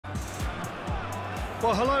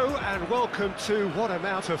Well, hello and welcome to what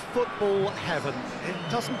amount of football heaven. It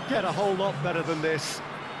doesn't get a whole lot better than this.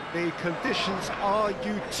 The conditions are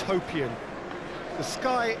utopian. The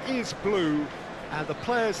sky is blue and the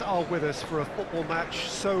players are with us for a football match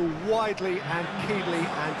so widely and keenly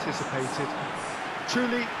anticipated.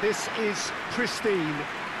 Truly, this is pristine,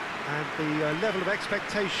 and the level of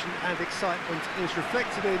expectation and excitement is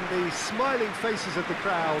reflected in the smiling faces of the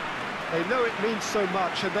crowd. They know it means so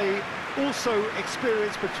much, and they also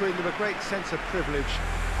experience between them a great sense of privilege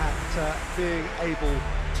at being able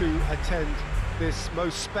to attend this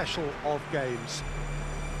most special of games.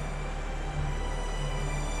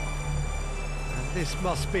 And this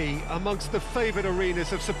must be amongst the favoured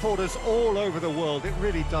arenas of supporters all over the world. It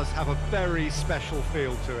really does have a very special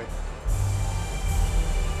feel to it.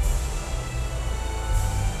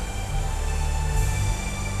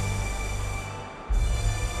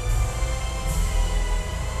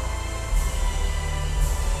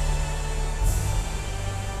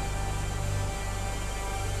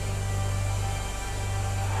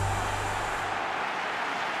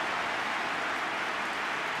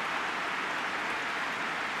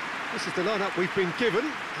 This is the lineup we've been given.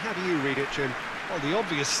 How do you read it, Jim? Well, the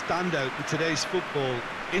obvious standout in today's football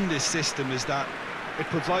in this system is that it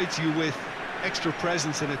provides you with extra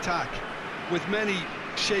presence in attack. With many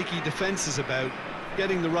shaky defences about,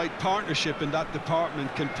 getting the right partnership in that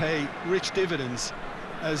department can pay rich dividends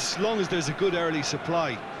as long as there's a good early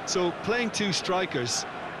supply. So playing two strikers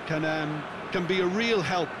can be a real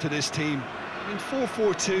help to this team. I mean,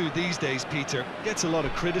 4-4-2 these days, Peter, gets a lot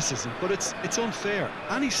of criticism, but it's unfair.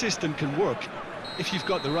 Any system can work if you've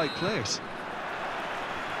got the right players.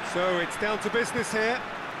 So it's down to business here.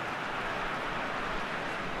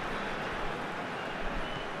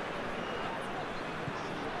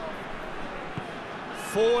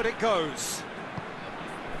 Forward it goes.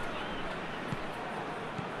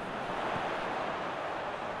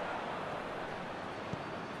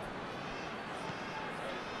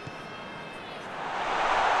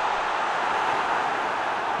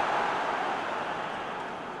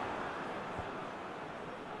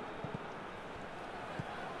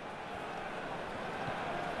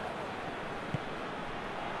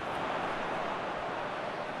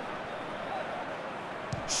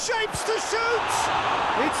 Shapes to shoot!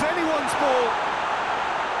 It's anyone's ball.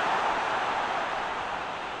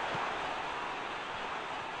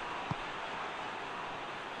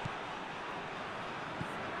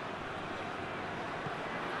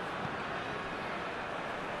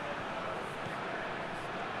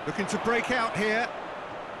 Looking to break out here.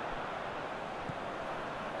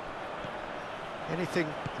 Anything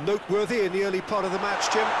noteworthy in the early part of the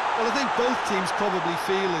match, Jim? Well, I think both teams probably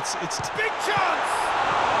feel it's big chance!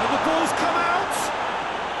 And the ball's come out!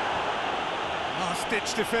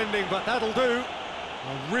 Last-ditch defending, but that'll do.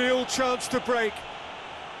 A real chance to break.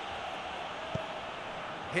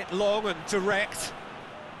 Hit long and direct.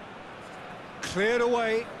 Cleared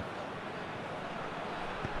away.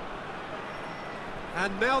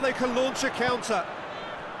 And now they can launch a counter.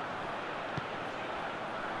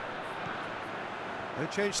 No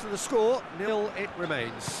change to the score, 0 it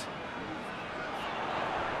remains.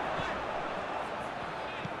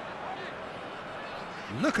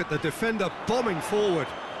 Look at the defender bombing forward.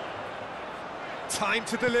 Time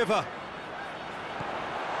to deliver.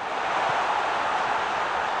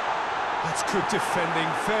 That's good defending,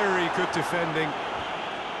 very good defending.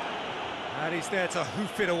 And he's there to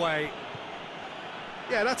hoof it away.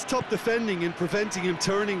 Yeah, that's top defending and preventing him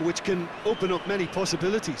turning, which can open up many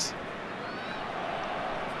possibilities.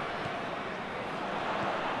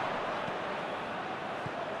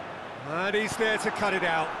 And he's there to cut it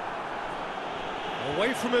out.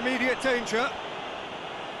 Away from immediate danger.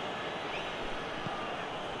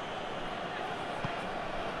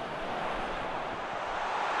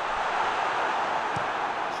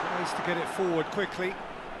 Tries to get it forward quickly.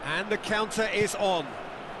 And the counter is on.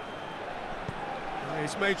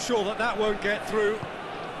 He's made sure that that won't get through.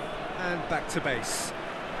 And back to base.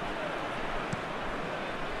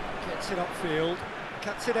 Gets it upfield.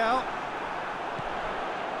 Cuts it out.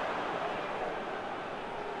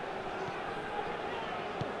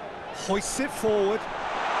 Hoists it forward.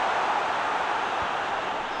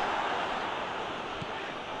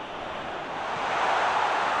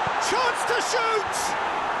 Chance to shoot!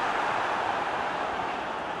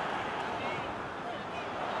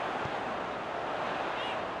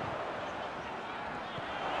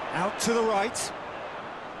 Out to the right.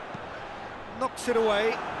 Knocks it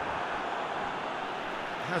away.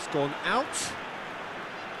 Has gone out.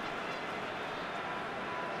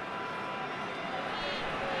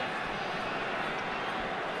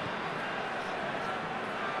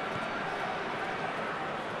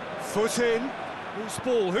 Foot in. Who's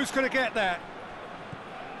ball? Who's going to get that?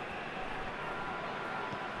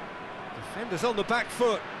 Defenders on the back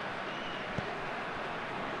foot.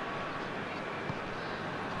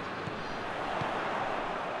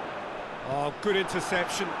 Oh, good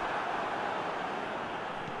interception.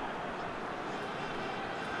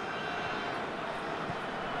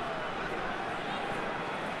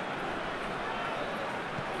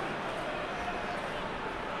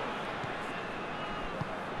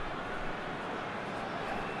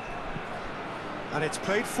 And it's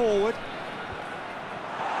played forward.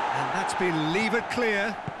 And that's been levered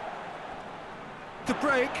clear. The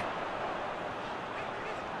break.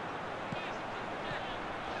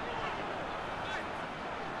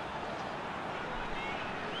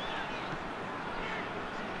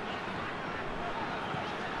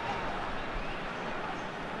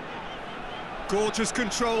 Gorgeous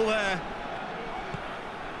control there.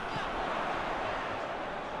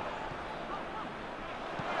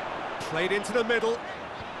 Played into the middle.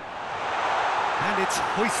 And it's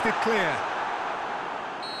hoisted clear.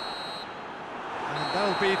 And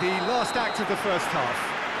that'll be the last act of the first half.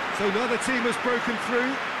 So neither team has broken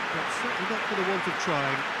through, but certainly not for the want of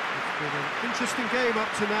trying. It's been an interesting game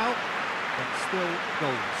up to now, but still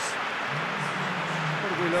goals.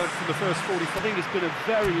 What have we learned from the first 45? I think it's been a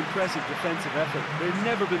very impressive defensive effort. They've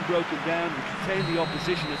never been broken down and contained the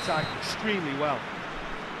opposition attack extremely well.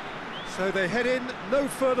 So they head in no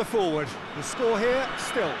further forward. The score here,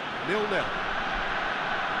 still 0-0.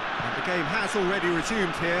 And the game has already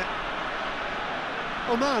resumed here.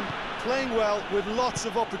 Oman playing well with lots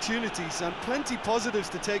of opportunities and plenty positives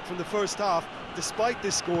to take from the first half. Despite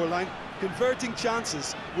this scoreline, converting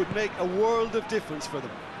chances would make a world of difference for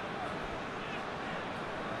them.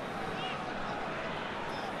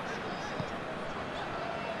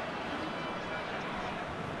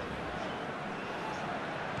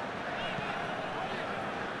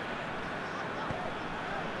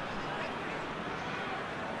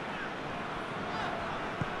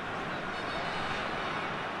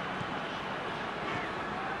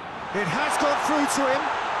 It has got through to him.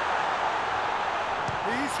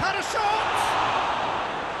 He's had a shot!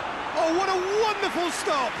 Oh, what a wonderful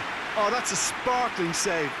stop! Oh, that's a sparkling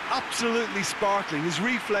save. Absolutely sparkling. His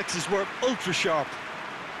reflexes were ultra sharp.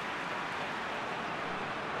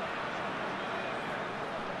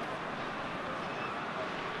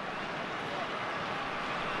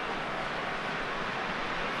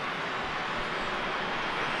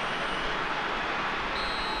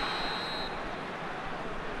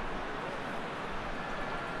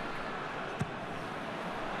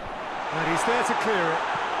 And he's there to clear it.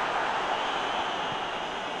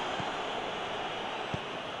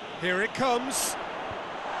 Here it comes.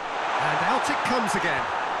 And out it comes again.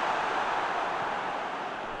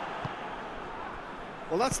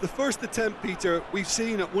 Well, that's the first attempt, Peter, we've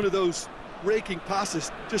seen at one of those raking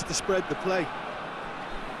passes just to spread the play.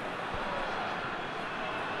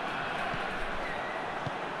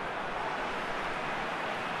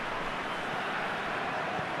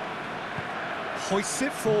 Hoists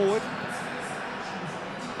it forward.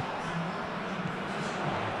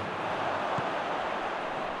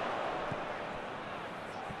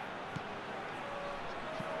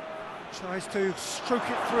 Tries to stroke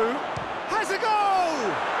it through. Has a goal!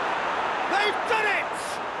 They've done it!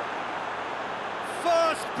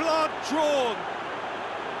 First blood drawn.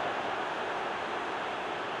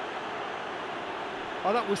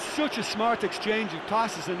 Oh, that was such a smart exchange of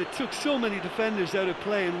passes, and it took so many defenders out of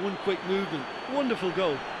play in one quick movement. Wonderful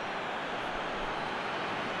goal.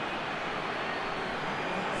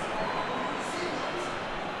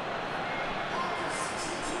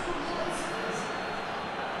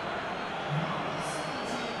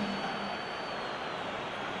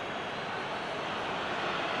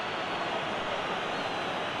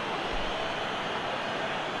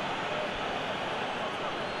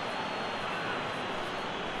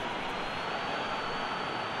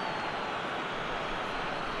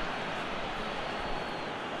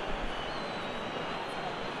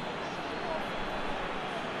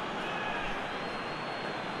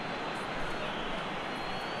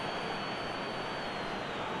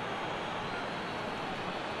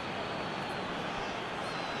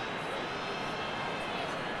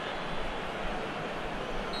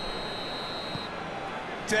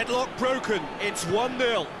 Deadlock broken, it's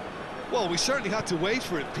 1-0. Well, we certainly had to wait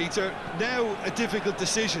for it, Peter. Now a difficult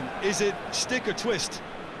decision. Is it stick or twist?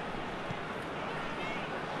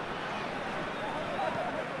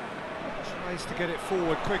 Tries to get it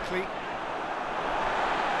forward quickly.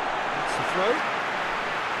 That's the throw.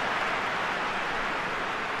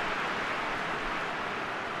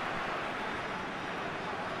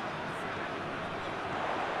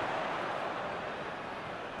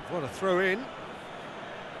 What a throw in.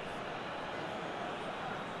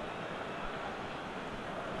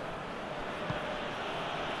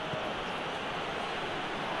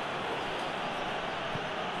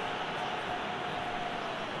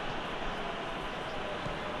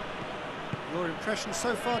 Your impression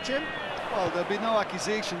so far, Jim? Well, there'll be no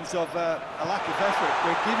accusations of a lack of effort.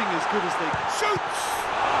 They're giving as good as they can. Shoots!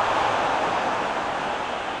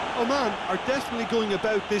 Oman are definitely going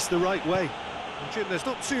about this the right way. Well, Jim, there's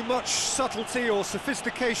not too much subtlety or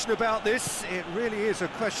sophistication about this. It really is a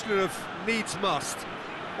question of needs must.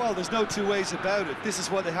 Well, there's no two ways about it. This is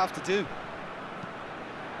what they have to do.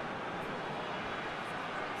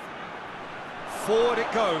 Forward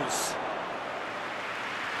it goes.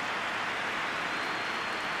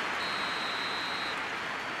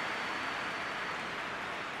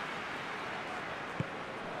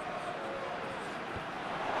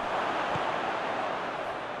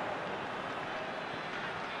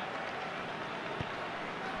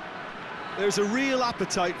 There's a real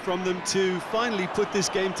appetite from them to finally put this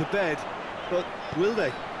game to bed, but will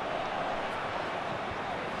they?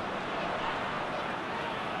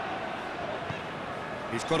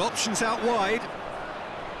 He's got options out wide.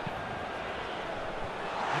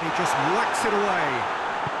 And he just whacks it away.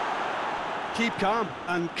 Keep calm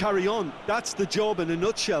and carry on. That's the job in a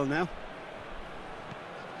nutshell now.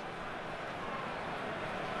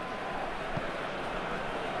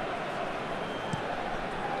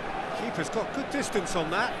 Keeper's got good distance on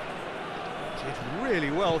that. Did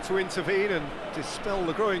really well to intervene and dispel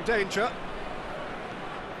the growing danger.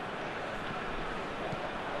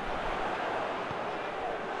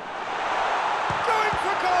 Going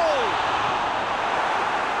for goal!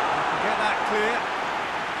 You can get that clear.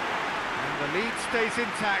 And the lead stays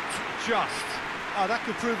intact, just. Oh, that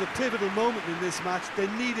could prove a pivotal moment in this match. They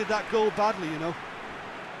needed that goal badly, you know.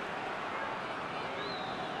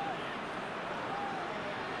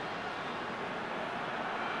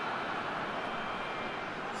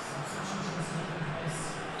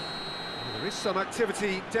 There is some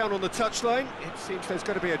activity down on the touchline. It seems there's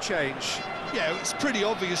going to be a change. Yeah, it's pretty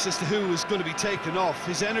obvious as to who was going to be taken off.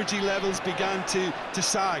 His energy levels began to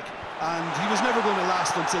sag, and he was never going to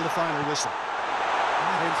last until the final whistle.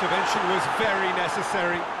 That intervention was very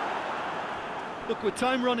necessary. Look, with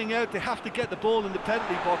time running out, they have to get the ball in the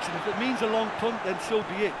penalty box, and if it means a long punt, then so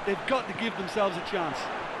be it. They've got to give themselves a chance.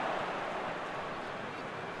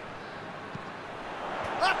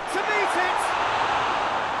 Up to meet it!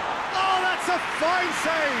 Oh, that's a fine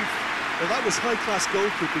save! Well, that was high-class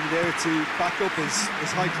goalkeeping there to back up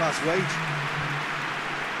his high-class wage.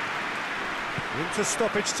 Into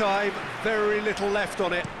stoppage time, very little left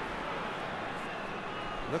on it.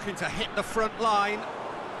 Looking to hit the front line.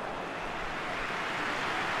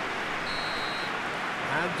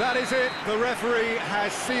 And that is it. The referee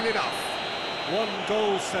has seen enough. One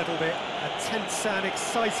goal settled it. A tense and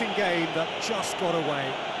exciting game that just got away.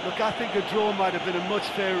 Look, I think a draw might have been a much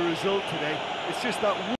fairer result today. It's just that